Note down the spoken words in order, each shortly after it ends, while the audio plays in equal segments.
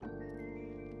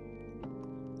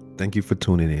Thank you for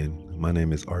tuning in. My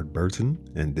name is Art Burton,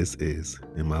 and this is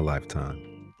In My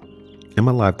Lifetime. In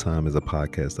My Lifetime is a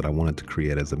podcast that I wanted to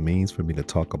create as a means for me to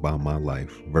talk about my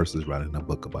life versus writing a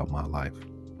book about my life.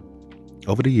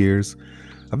 Over the years,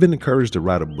 I've been encouraged to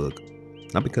write a book,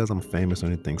 not because I'm famous or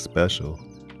anything special,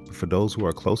 but for those who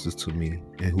are closest to me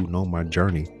and who know my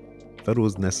journey, felt it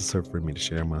was necessary for me to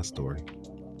share my story.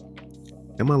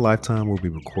 In My Lifetime will be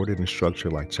recorded and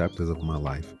structured like chapters of my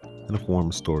life in a form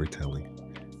of storytelling.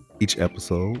 Each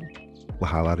episode will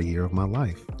highlight a year of my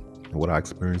life and what I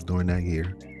experienced during that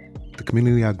year. The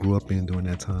community I grew up in during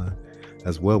that time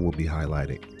as well will be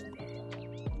highlighted.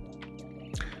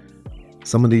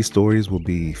 Some of these stories will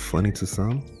be funny to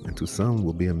some, and to some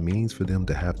will be a means for them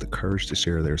to have the courage to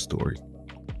share their story.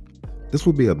 This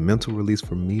will be a mental release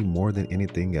for me more than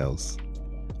anything else.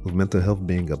 With mental health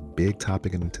being a big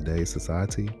topic in today's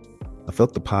society, I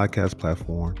felt the podcast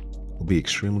platform will be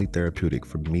extremely therapeutic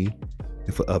for me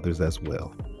and for others as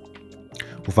well.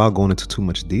 Without going into too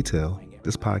much detail,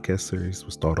 this podcast series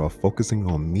will start off focusing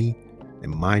on me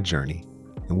and my journey,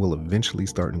 and will eventually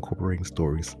start incorporating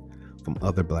stories from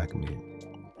other Black men.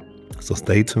 So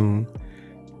stay tuned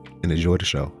and enjoy the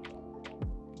show.